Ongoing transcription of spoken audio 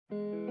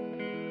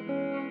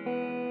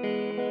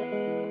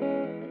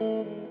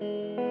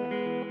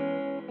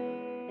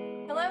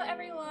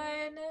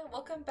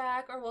welcome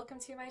back or welcome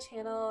to my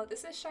channel.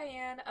 This is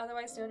Cheyenne,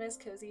 otherwise known as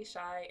Cozy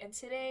Shy, and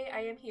today I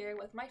am here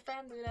with my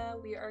friend Luna.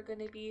 We are going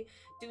to be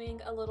doing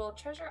a little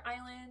Treasure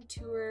Island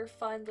tour,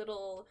 fun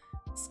little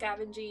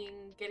scavenging,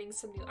 getting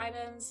some new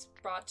items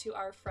brought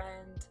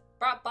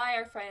by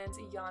our friend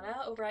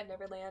Yanna over at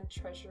Neverland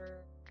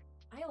Treasure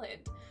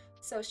Island.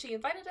 So she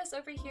invited us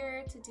over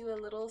here to do a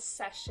little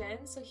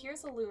session. So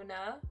here's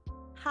Luna.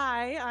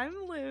 Hi, I'm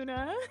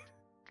Luna.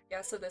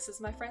 Yeah, so this is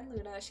my friend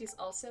Luna. She's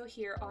also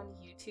here on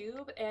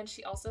YouTube, and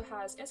she also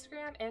has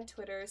Instagram and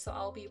Twitter, so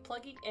I'll be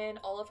plugging in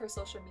all of her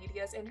social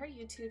medias and her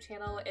YouTube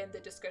channel in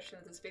the description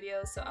of this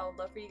video, so I would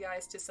love for you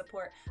guys to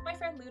support my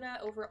friend Luna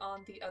over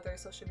on the other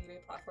social media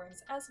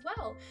platforms as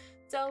well.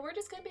 So we're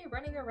just going to be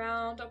running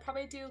around. I'll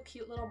probably do a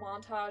cute little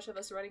montage of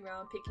us running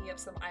around picking up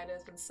some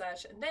items and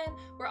such, and then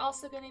we're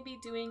also going to be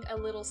doing a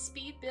little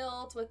speed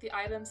build with the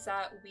items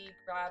that we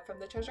grabbed from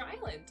the Treasure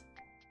Island.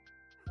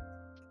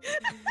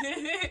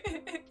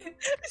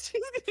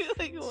 She's gonna be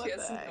like, what she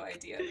has the no heck?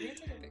 idea. Let me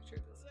take a picture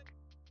of this.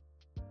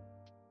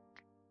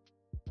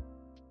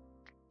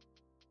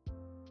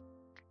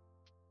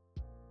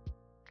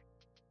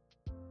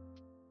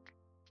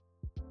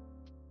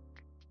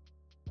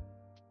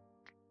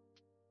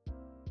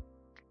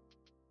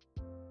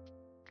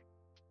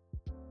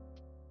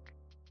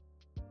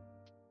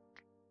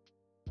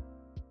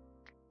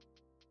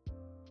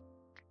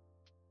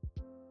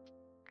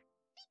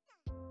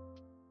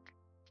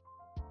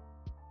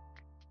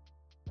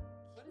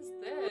 What is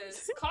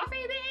this? Coffee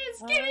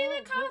beans! Give me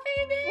the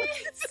coffee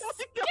beans!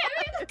 Give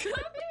me the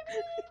coffee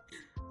beans!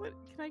 What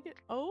can I get?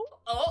 Oh,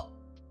 Oh!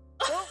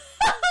 oh!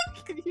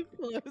 Can you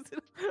close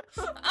it?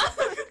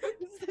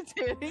 Is it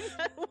doing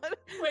that?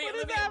 Wait, what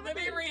is let me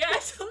happening?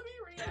 react. Let me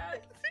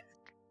react.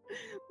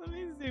 Let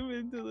me zoom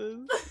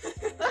into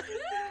this.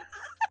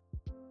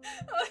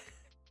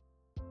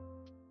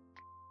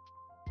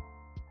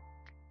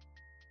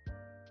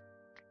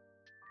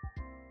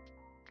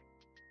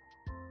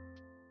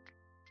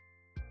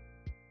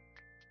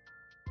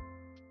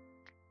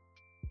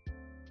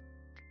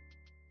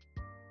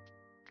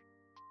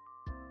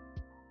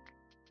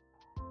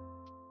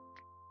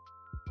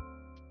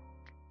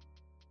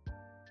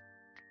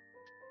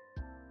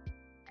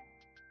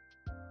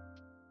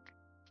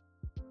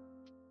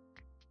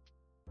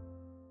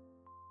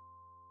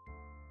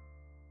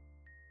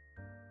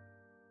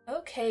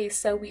 Okay,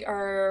 so we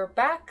are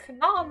back,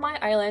 not on my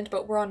island,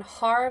 but we're on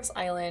Harv's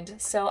island.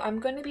 So I'm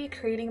going to be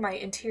creating my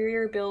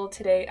interior build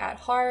today at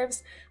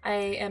Harv's. I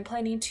am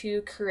planning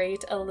to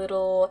create a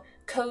little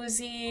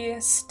cozy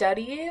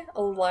study,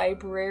 a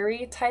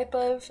library type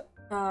of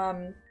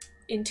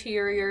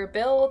interior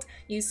build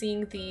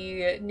using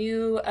the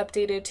new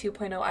updated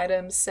 2.0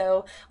 items.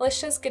 So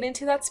let's just get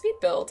into that speed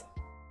build.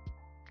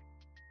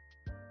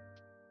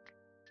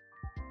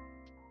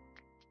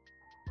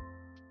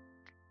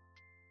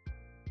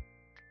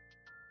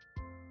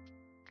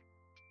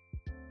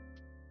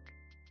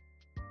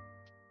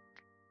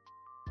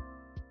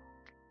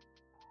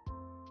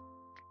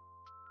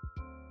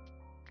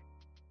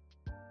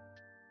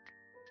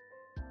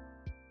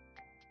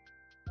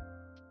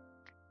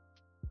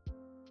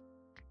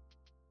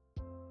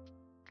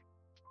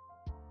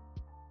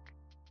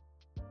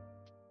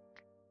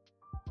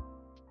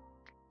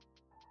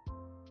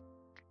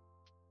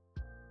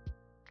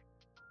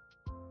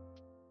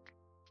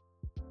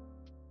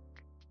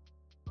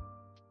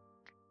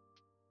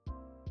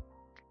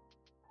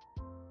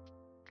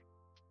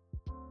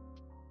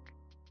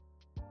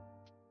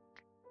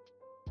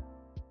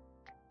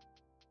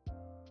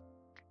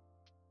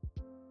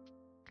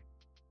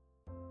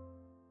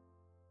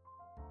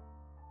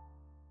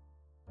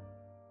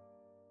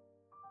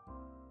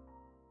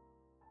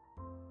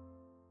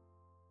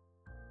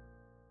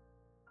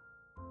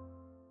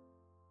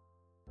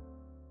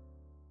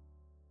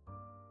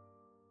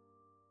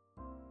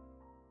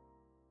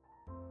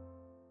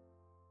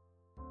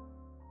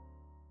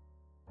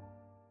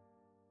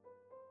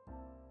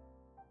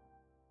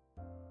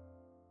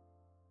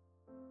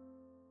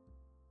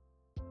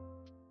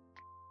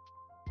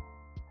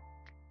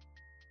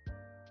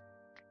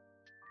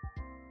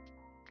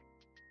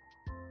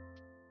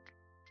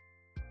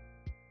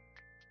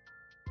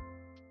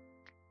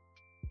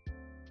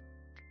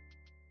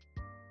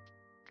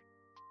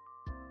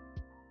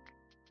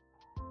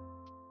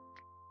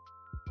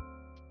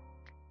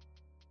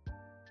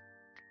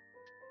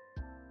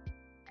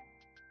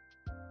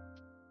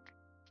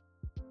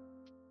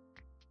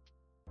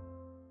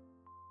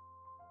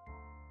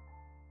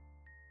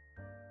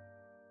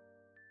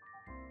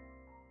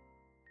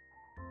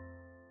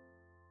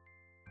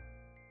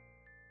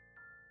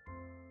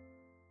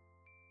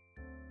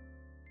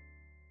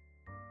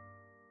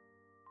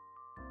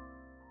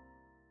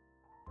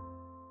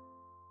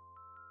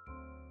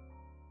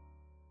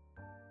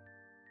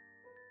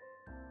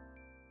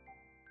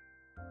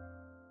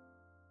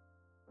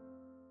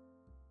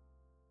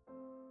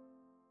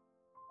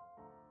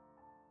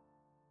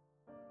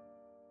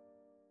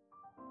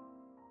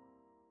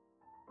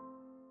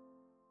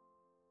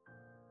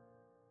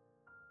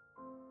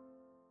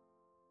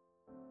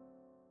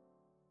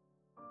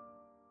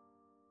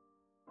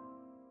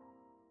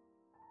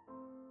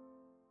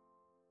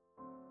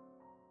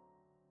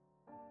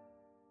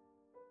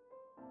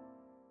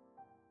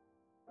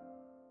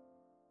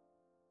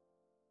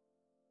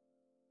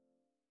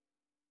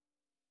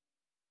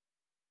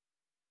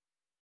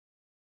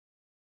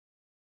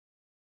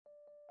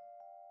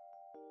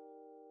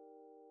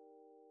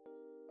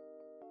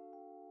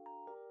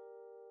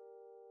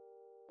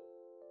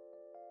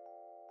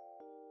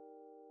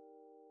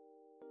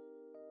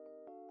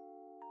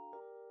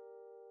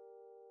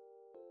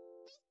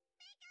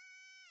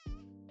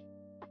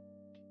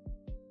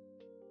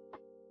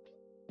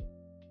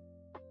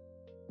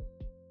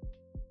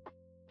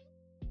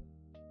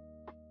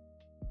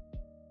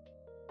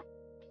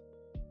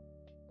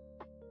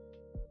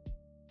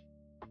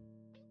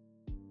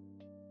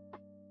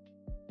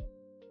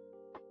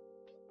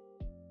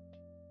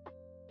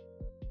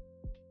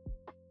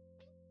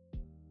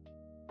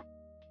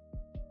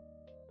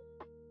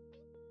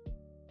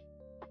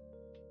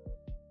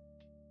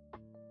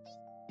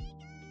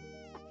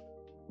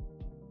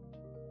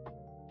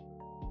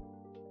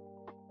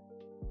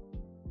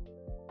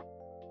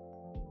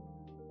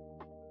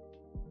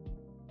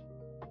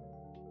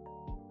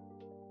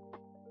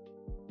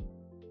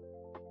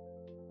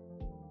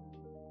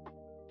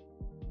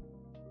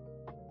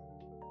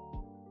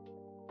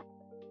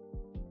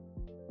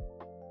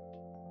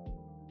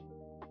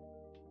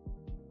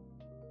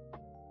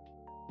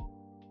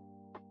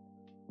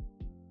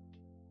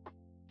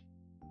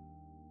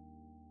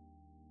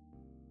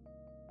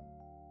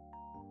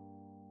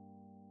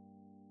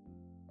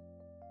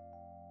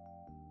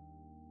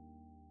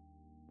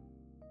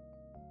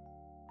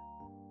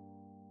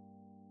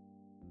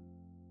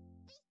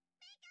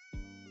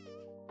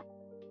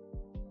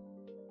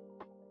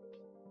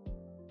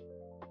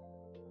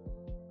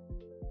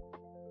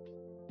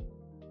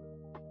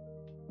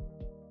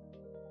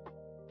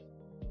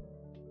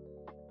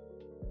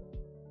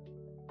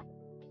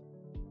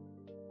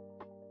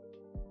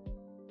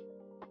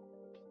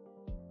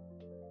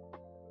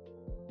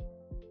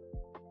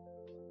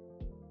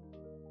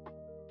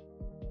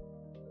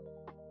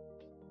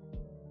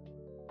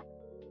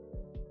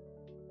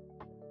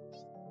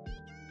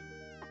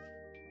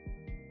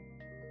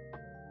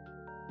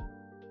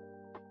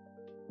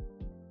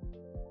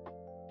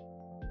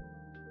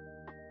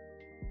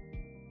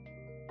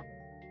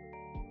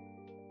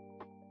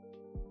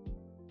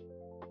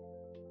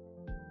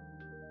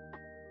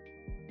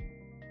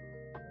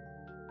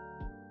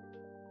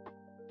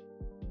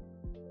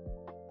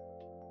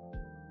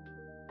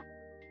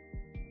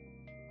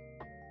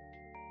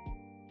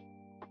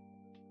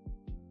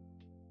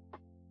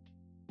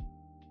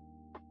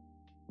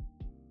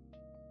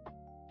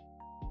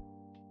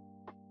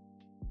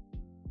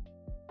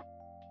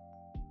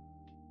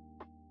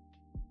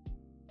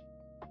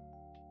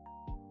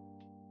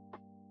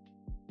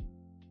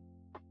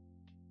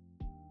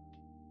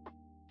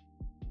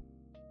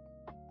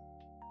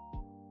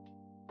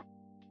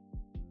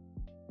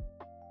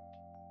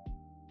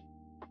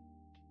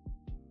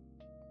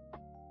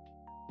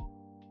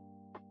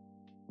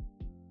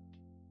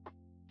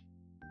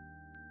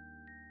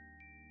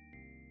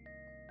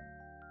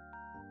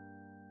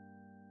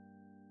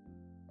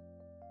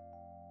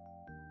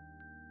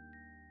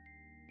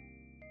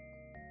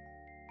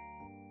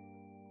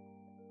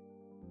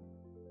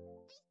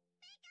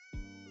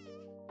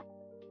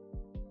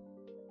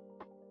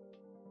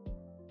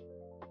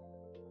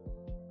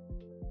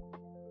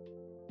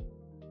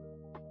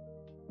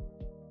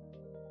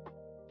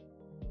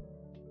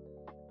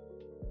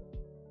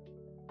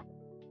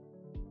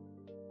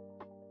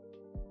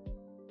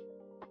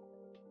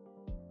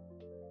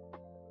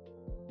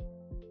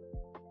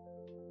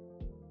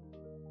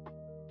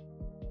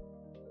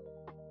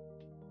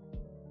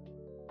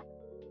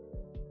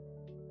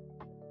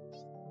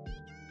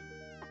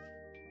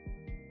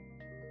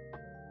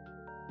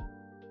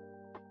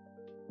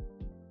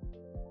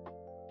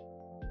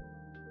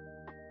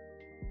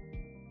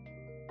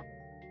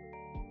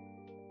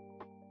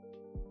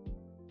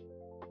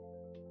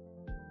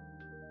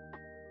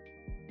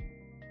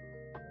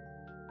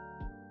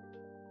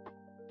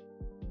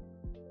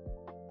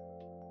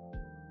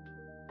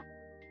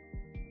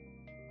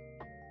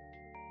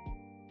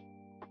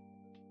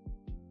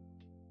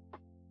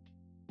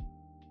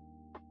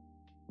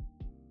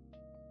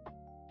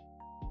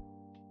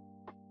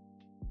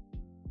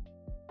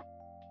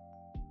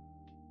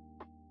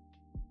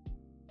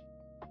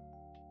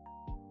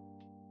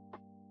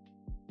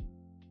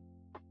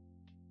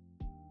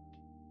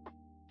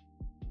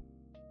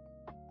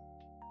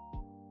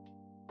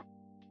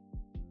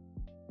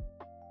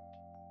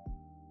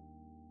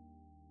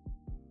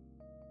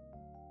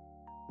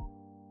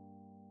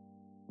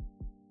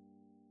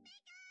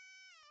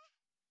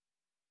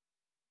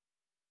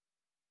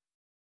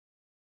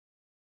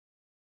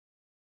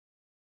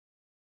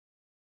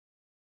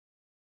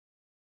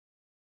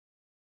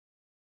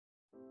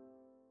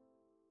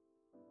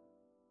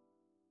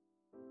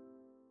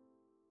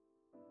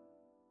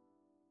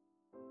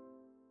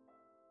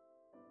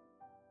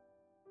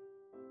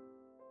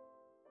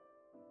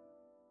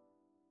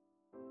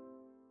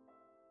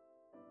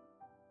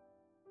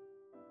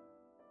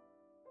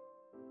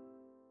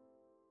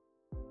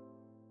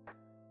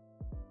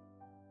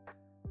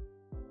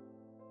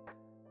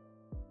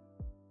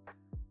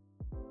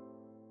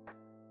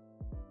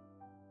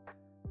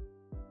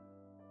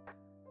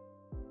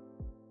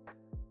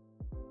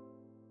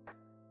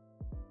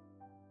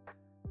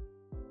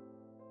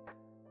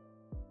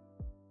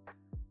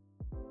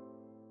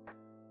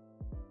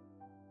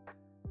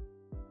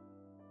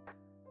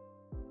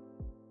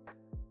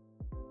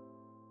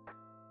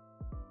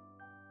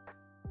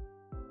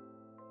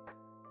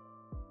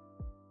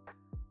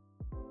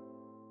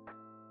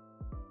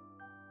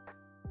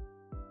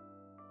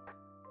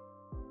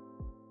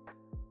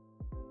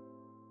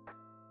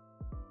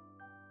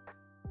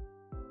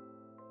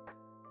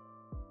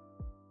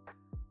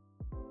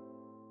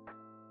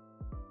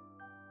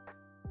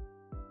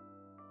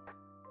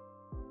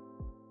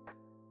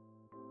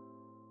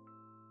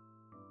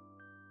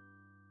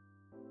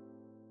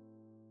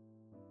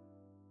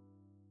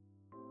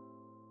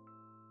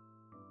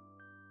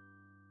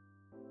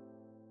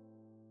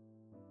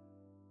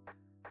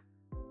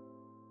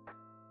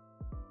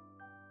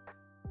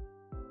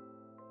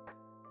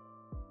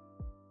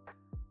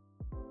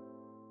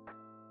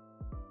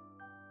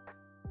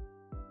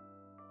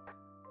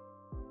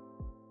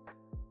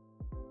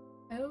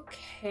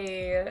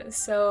 Okay,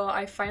 so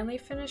I finally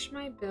finished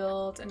my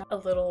build in a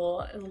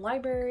little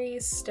library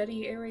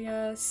study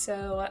area.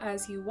 So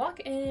as you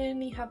walk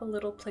in, you have a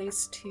little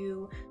place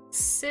to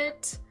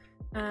sit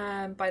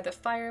by the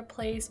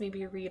fireplace,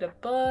 maybe read a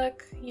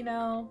book, you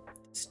know,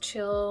 just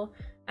chill.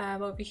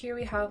 Over here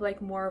we have like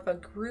more of a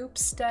group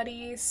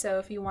study, so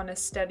if you want to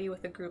study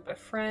with a group of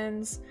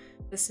friends,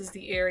 this is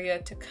the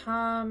area to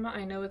come.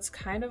 I know it's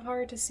kind of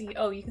hard to see.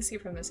 Oh, you can see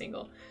it from this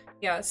angle.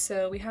 Yeah,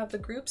 so we have the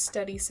group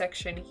study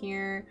section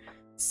here.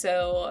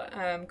 So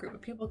group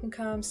of people can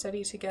come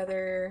study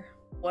together,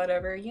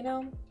 whatever, you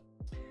know.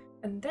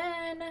 And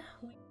then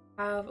we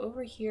have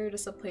over here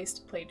just a place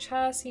to play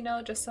chess, you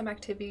know, just some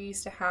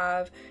activities to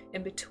have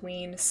in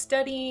between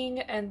studying.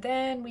 And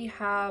then we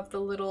have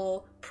the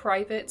little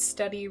private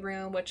study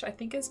room, which I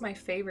think is my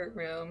favorite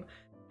room.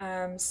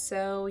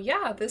 So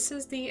yeah, this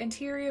is the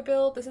interior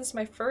build. This is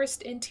my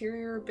first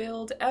interior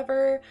build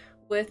ever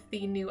with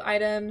the new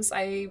items.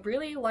 I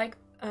really like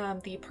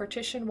the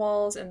partition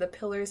walls and the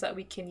pillars that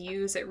we can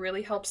use. It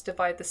really helps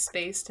divide the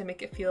space to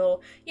make it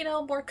feel, you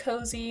know, more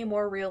cozy,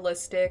 more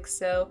realistic.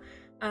 So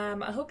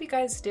I hope you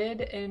guys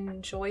did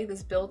enjoy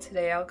this build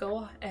today. I'll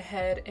go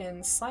ahead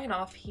and sign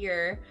off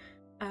here.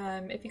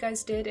 If you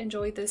guys did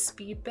enjoy this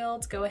speed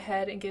build, go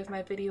ahead and give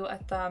my video a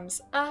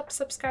thumbs up,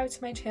 subscribe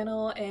to my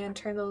channel, and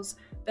turn those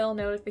bell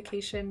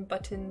notification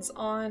buttons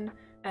on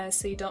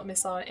so you don't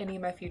miss out on any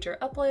of my future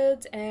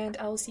uploads, and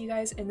I will see you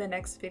guys in the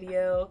next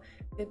video.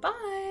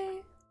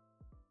 Goodbye!